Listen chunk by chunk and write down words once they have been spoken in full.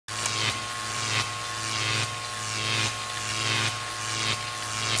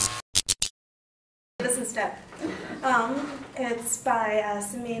instead. It's by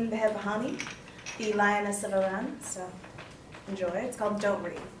Simin Behebahani, the Lioness of Iran, so enjoy. It's called Don't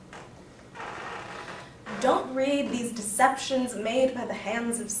Read. Don't read these deceptions made by the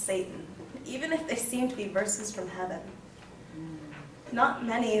hands of Satan, even if they seem to be verses from heaven. Not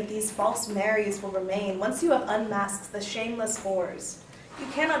many of these false Marys will remain once you have unmasked the shameless whores. You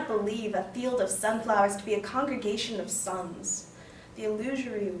cannot believe a field of sunflowers to be a congregation of suns. The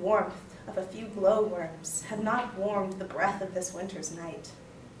illusory warmth of a few glowworms have not warmed the breath of this winter's night.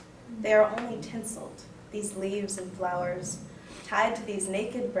 They are only tinseled, these leaves and flowers, tied to these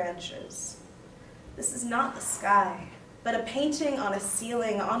naked branches. This is not the sky, but a painting on a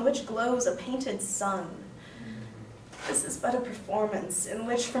ceiling on which glows a painted sun. This is but a performance in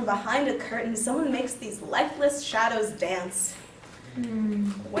which from behind a curtain someone makes these lifeless shadows dance.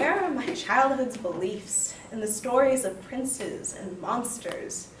 Where are my childhood's beliefs in the stories of princes and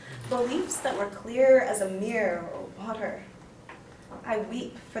monsters, beliefs that were clear as a mirror or water? I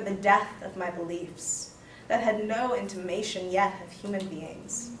weep for the death of my beliefs that had no intimation yet of human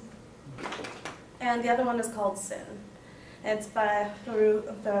beings. And the other one is called Sin. And it's by Farouk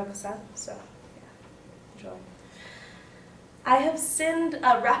Abdurrahman, so yeah, enjoy. I have sinned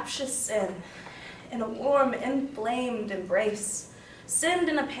a rapturous sin in a warm, inflamed embrace, sinned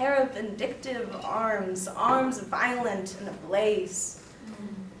in a pair of vindictive arms, arms violent and ablaze.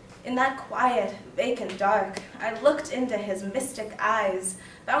 In that quiet, vacant dark, I looked into his mystic eyes,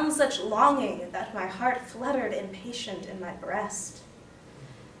 found such longing that my heart fluttered impatient in my breast.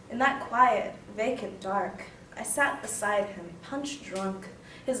 In that quiet, vacant dark, I sat beside him, punch-drunk.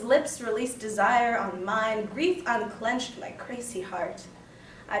 His lips released desire on mine, grief unclenched my crazy heart.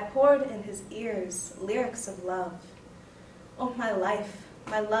 I poured in his ears lyrics of love. Oh, my life,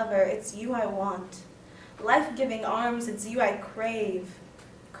 my lover, it's you I want. Life-giving arms, it's you I crave.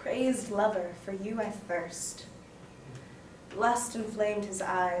 Crazed lover, for you I thirst. Lust inflamed his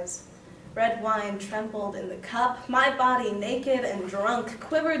eyes. Red wine trembled in the cup. My body, naked and drunk,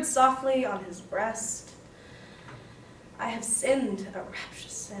 quivered softly on his breast. I have sinned a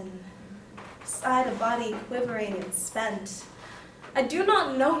rapturous sin, beside a body quivering and spent. I do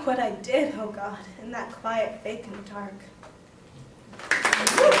not know what I did, oh God, in that quiet, vacant dark.